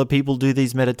 Don't other people do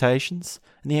these meditations?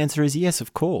 And the answer is yes,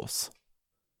 of course.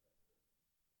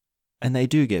 And they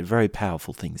do get very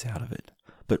powerful things out of it.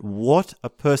 But what a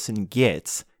person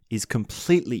gets is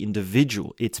completely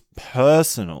individual. It's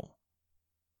personal.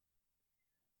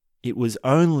 It was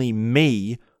only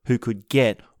me who could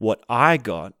get what I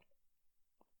got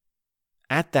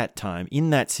at that time, in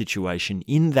that situation,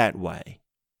 in that way.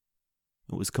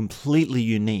 It was completely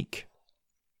unique.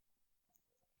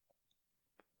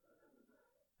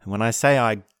 And when I say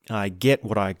I get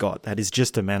what I got, that is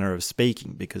just a manner of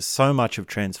speaking, because so much of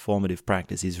transformative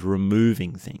practice is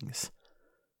removing things.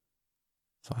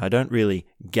 So I don't really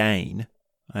gain,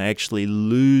 I actually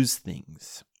lose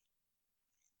things.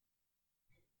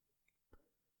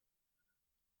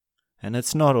 And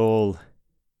it's not all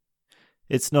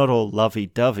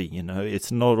lovey-dovey,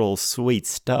 it's not all sweet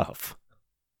stuff.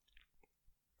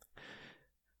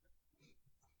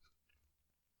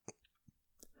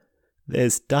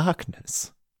 There's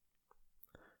darkness.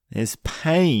 There's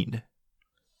pain.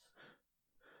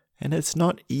 And it's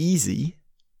not easy.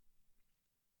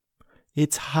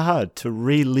 It's hard to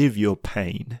relive your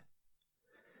pain.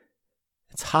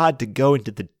 It's hard to go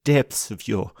into the depths of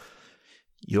your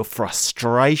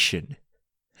frustration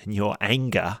and your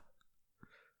anger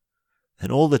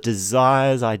and all the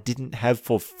desires I didn't have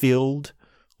fulfilled,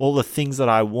 all the things that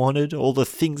I wanted, all the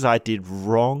things I did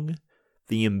wrong,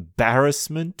 the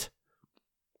embarrassment,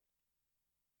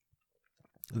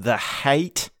 the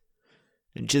hate,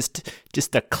 and just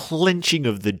the clenching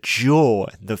of the jaw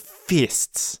and the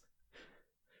fists.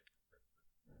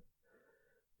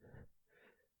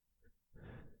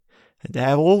 And to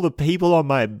have all the people on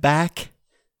my back,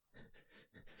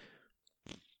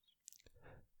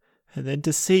 and then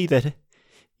to see that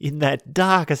in that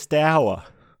darkest hour,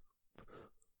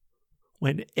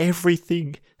 when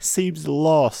everything seems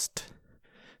lost,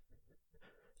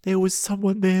 there was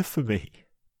someone there for me.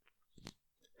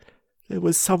 There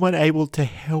was someone able to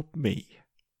help me.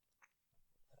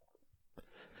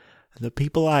 And the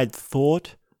people I'd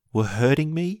thought were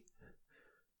hurting me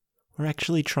were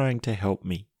actually trying to help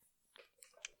me.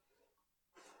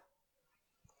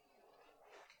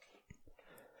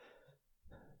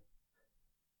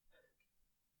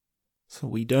 So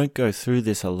we don't go through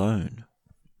this alone.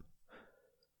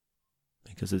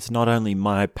 Because it's not only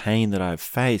my pain that I've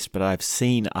faced, but I've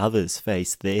seen others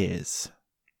face theirs.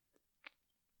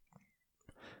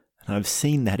 And I've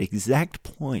seen that exact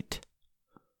point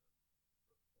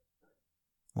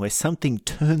where something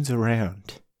turns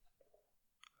around,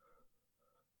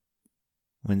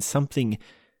 when something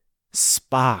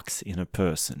sparks in a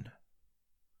person,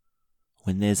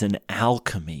 when there's an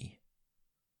alchemy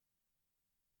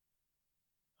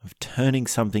of turning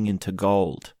something into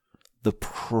gold, the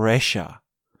pressure,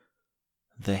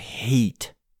 the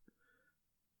heat,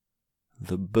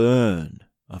 the burn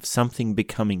of something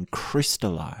becoming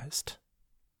crystallized.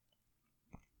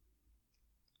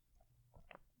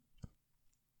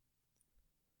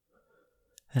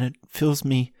 And it fills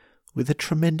me with a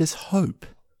tremendous hope,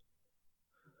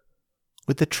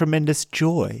 with a tremendous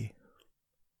joy.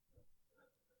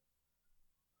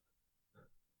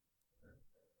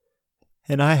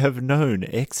 And I have known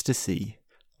ecstasy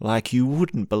like you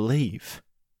wouldn't believe.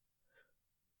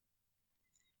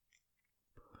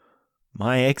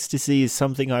 My ecstasy is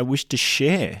something I wish to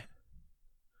share.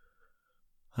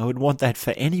 I would want that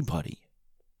for anybody.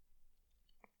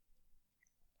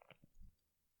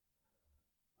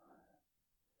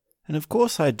 And of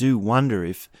course I do wonder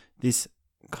if this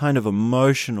kind of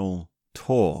emotional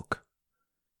talk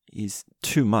is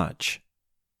too much.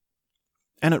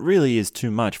 And it really is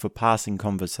too much for passing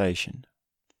conversation.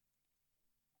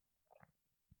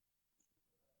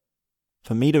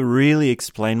 For me to really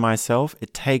explain myself,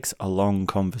 it takes a long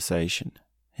conversation.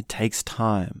 It takes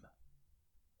time.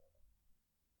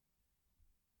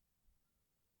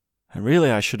 And really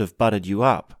I should have buttered you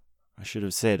up. I should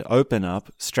have said, open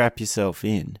up, strap yourself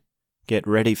in, get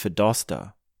ready for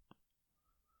Dosta.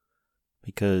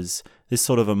 Because this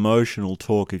sort of emotional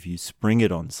talk, if you spring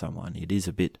it on someone, it is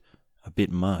a bit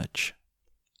much.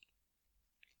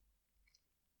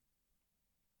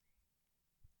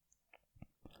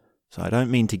 So I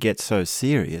don't mean to get so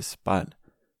serious, but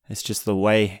it's just the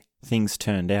way things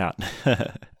turned out.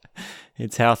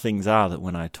 It's how things are that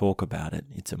when I talk about it,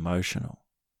 it's emotional.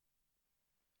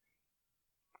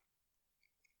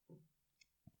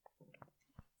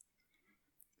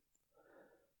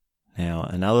 Now,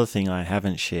 another thing I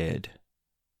haven't shared,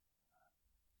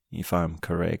 if I'm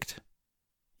correct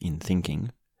in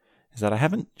thinking, is that I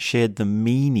haven't shared the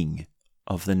meaning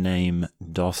of the name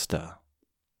Dosta.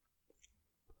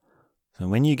 So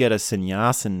when you get a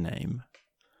sannyasin name,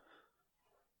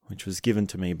 which was given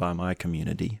to me by my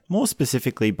community, more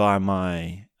specifically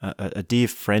by a dear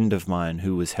friend of mine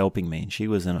who was helping me, and she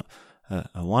was a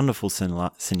wonderful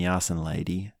sannyasin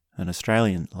lady, an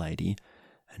Australian lady,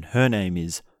 and her name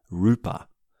is Rupa.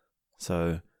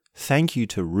 So thank you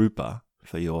to Rupa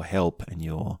for your help and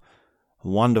your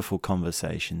wonderful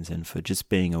conversations and for just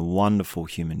being a wonderful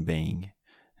human being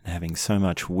and having so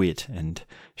much wit and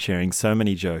sharing so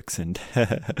many jokes. And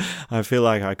I feel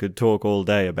like I could talk all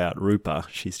day about Rupa.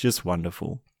 She's just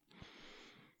wonderful.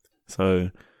 So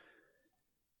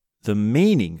the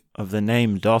meaning of the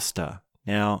name Dosta.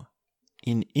 Now,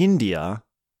 in India,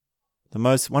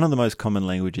 one of the most common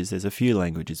languages, there's a few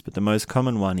languages, but the most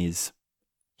common one is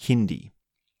Hindi.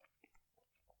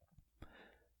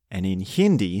 And in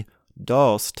Hindi,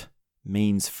 dost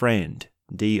means friend,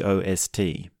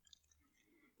 D-O-S-T.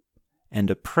 And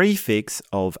a prefix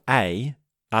of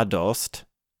adost,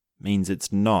 means it's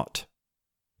not.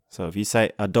 So if you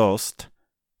say adost,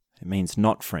 it means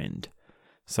not friend.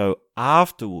 So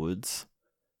afterwards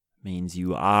means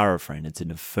you are a friend. It's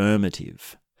an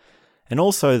affirmative. And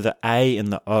also the A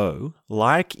and the O,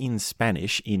 like in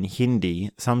Spanish, in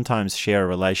Hindi, sometimes share a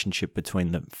relationship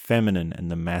between the feminine and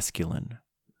the masculine.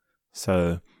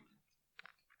 So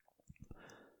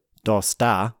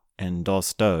dosta and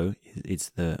dosto, it's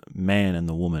the man and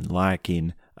the woman, like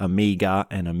in amiga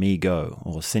and amigo,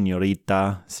 or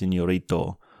señorita,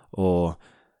 señorito, or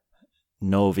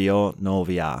novio,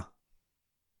 novia.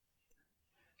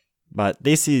 But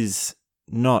this is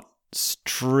not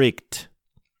strict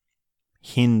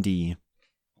Hindi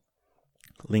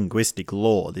linguistic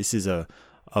law. This is a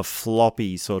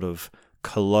floppy sort of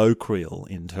colloquial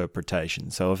interpretation.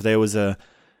 So if there was a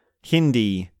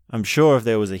Hindi, I'm sure if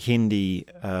there was a Hindi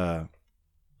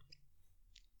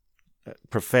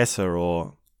professor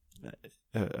or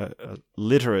a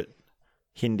literate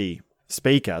Hindi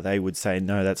speaker, they would say,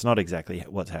 no, that's not exactly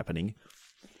what's happening.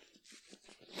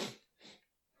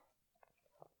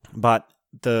 But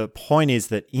the point is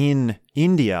that in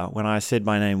India, when I said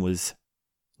my name was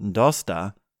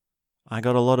Dosta, I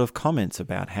got a lot of comments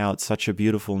about how it's such a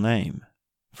beautiful name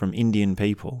from Indian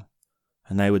people.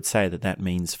 And they would say that that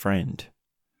means friend.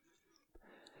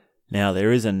 Now,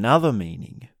 there is another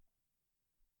meaning,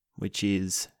 which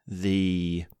is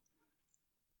if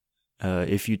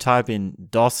you type in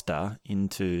Dosta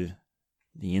into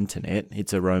the internet,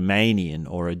 it's a Romanian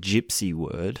or a gypsy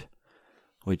word,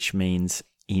 which means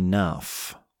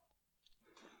enough.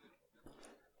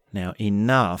 Now,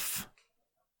 enough,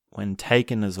 when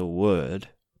taken as a word,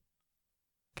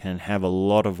 can have a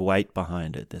lot of weight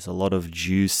behind it. There's a lot of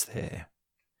juice there.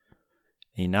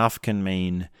 Enough can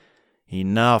mean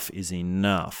enough is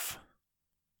enough.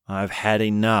 I've had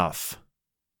enough.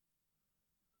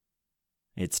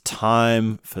 It's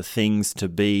time for things to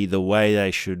be the way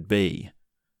they should be.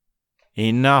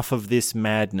 Enough of this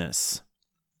madness.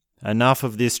 Enough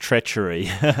of this treachery.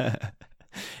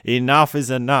 Enough is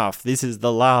enough. This is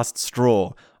the last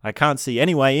straw. I can't see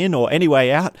any way in or any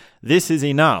way out. This is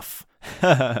enough.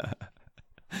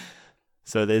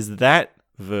 So there's that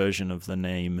version of the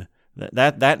name,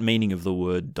 that meaning of the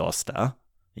word dosta,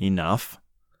 enough.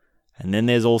 And then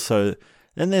there's also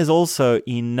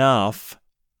enough,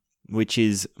 which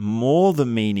is more the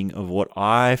meaning of what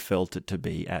I felt it to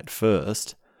be at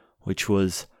first, which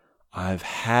was, I've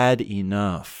had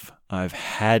enough. I've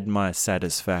had my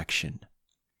satisfaction.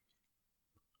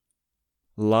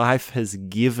 Life has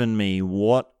given me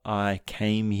what I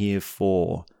came here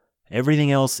for. Everything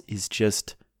else is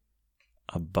just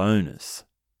a bonus.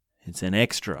 It's an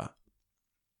extra.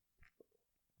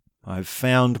 I've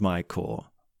found my core.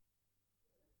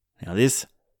 Now this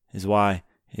is why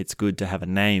it's good to have a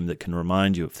name that can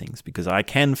remind you of things, because I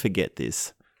can forget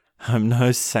this. I'm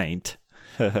no saint.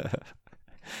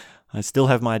 I still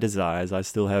have my desires. I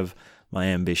still have my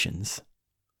ambitions.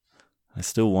 I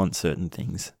still want certain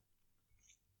things.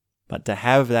 But to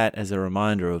have that as a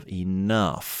reminder of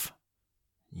enough,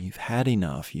 you've had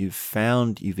enough,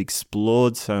 you've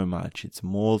explored so much, it's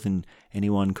more than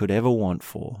anyone could ever want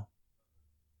for.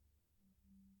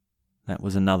 That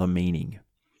was another meaning.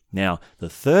 Now, the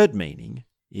third meaning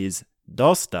is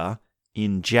dosta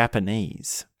in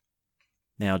Japanese.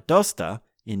 Now, dosta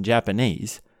in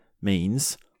Japanese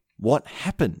means what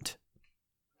happened.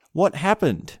 What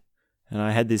happened? And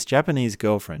I had this Japanese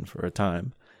girlfriend for a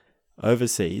time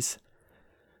overseas,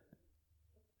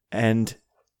 and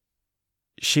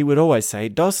she would always say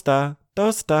dosta,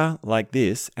 dosta, like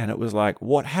this, and it was like,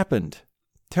 what happened?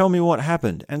 Tell me what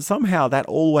happened. And somehow that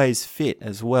always fit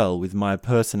as well with my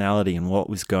personality and what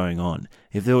was going on.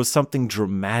 If there was something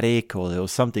dramatic, or there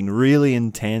was something really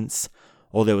intense,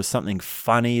 or there was something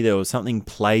funny, there was something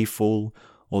playful,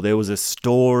 or there was a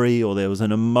story, or there was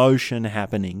an emotion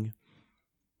happening,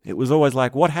 it was always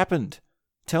like, what happened?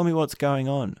 Tell me what's going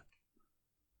on.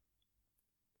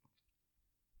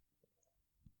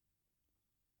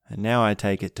 And now I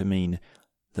take it to mean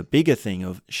the bigger thing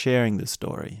of sharing the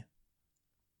story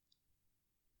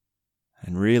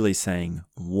and really saying,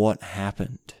 what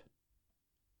happened?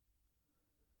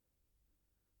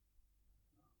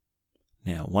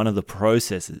 Now, one of the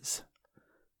processes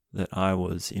that I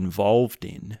was involved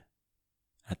in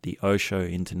at the Osho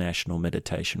International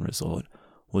Meditation Resort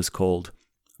was called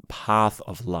Path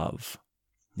of Love.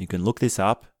 You can look this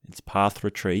up. It's Path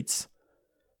Retreats,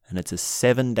 and it's a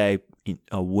 7-day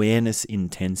awareness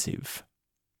intensive.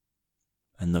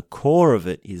 And the core of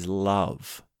it is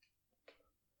love.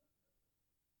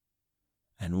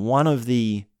 And one of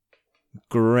the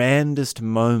grandest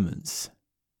moments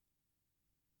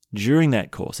during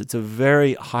that course, it's a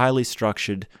very highly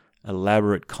structured,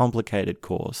 elaborate, complicated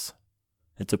course.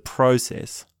 It's a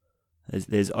process.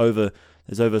 There's over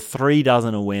 3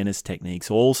 dozen awareness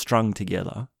techniques all strung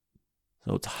together.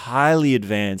 So it's highly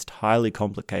advanced, highly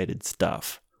complicated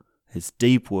stuff. It's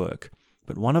deep work.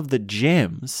 But one of the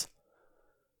gems,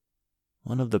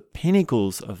 one of the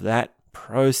pinnacles of that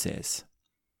process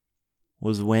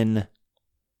was when,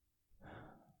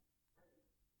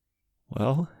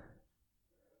 well,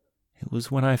 it was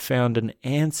when I found an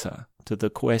answer to the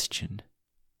question,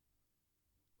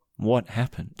 what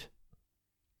happened?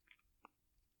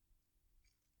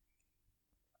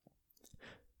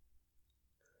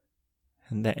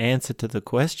 And the answer to the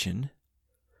question,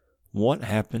 what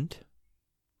happened,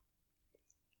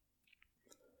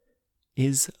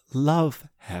 is love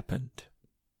happened.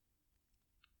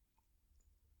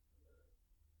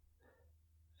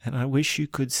 And I wish you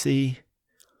could see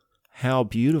how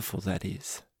beautiful that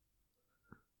is,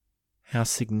 how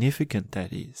significant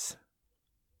that is.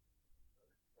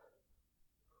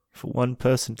 For one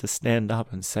person to stand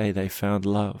up and say they found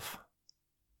love.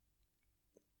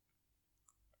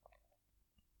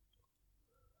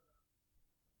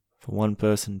 For one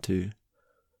person to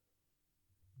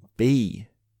be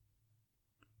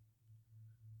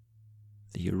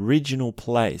the original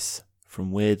place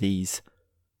from where these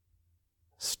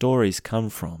stories come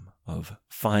from of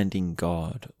finding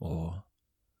God or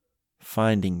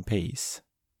finding peace,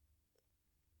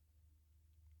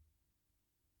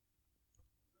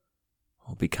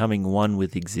 or becoming one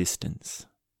with existence.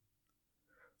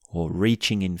 or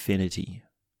reaching infinity,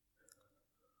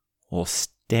 or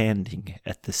standing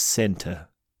at the center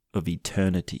of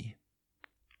eternity.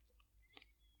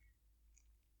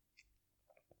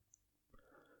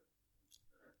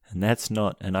 And that's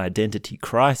not an identity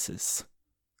crisis.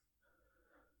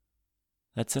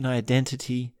 That's an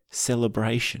identity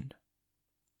celebration.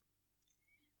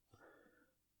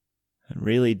 And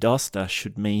really, Dosta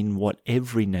should mean what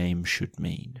every name should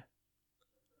mean,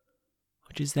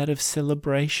 which is that of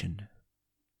celebration,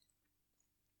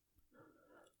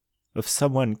 of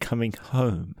someone coming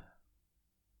home,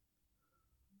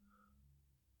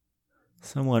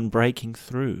 someone breaking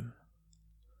through.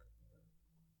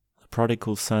 The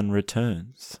prodigal son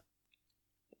returns.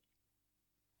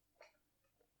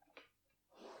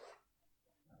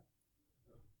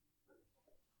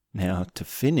 Now, to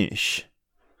finish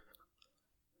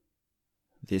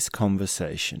this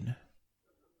conversation,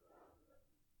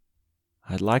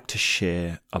 I'd like to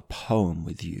share a poem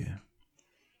with you.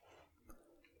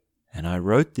 And I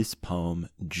wrote this poem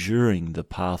during the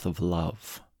path of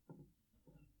love.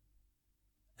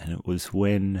 And it was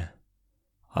when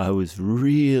I was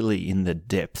really in the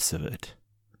depths of it.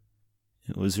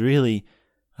 It was really,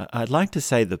 I'd like to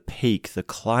say the peak, the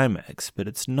climax, but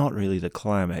it's not really the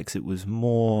climax. It was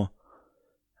more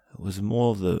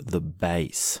the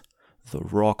base, the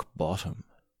rock bottom.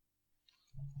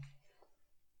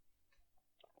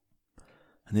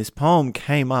 And this poem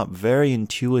came up very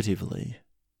intuitively.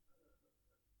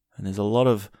 And there's a lot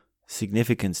of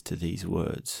significance to these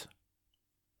words.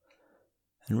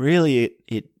 And really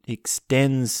it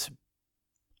extends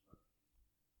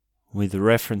with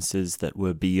references that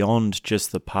were beyond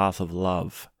just the path of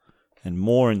love and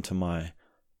more into my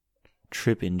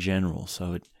trip in general.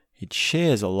 So it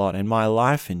shares a lot in my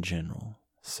life in general.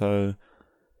 So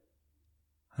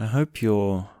I hope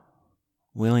you're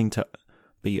willing to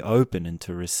be open and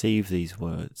to receive these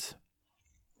words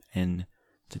and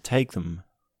to take them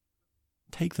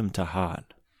to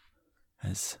heart,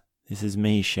 as this is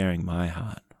me sharing my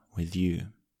heart with you.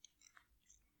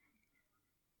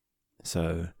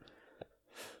 So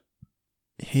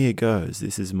here goes.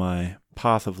 This is my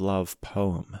Path of Love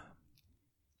poem.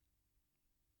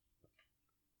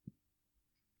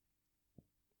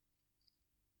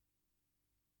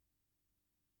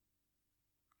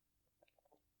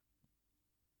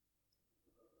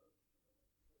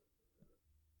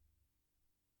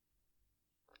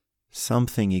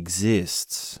 Something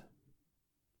exists.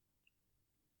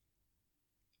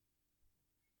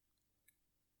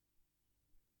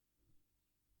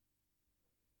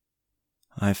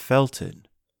 I felt it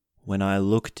when I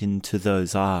looked into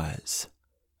those eyes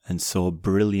and saw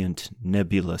brilliant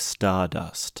nebula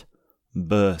stardust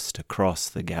burst across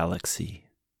the galaxy.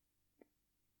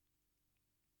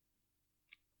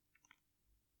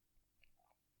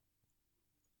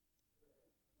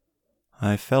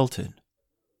 I felt it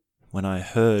when I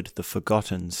heard the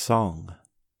forgotten song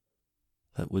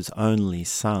that was only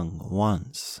sung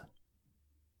once.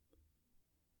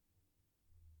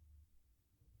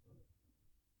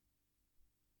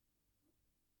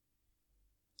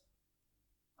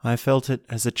 I felt it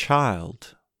as a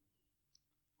child,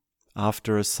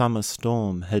 after a summer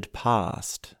storm had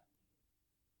passed.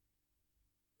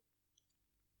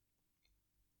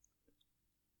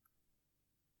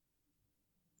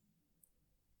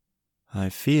 I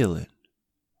feel it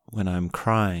when I'm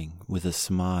crying with a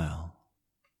smile.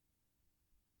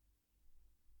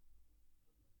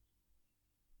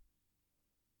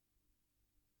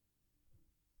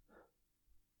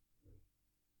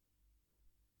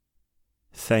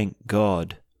 Thank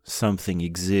God something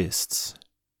exists.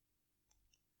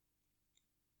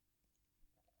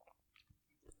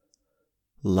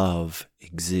 Love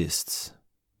exists.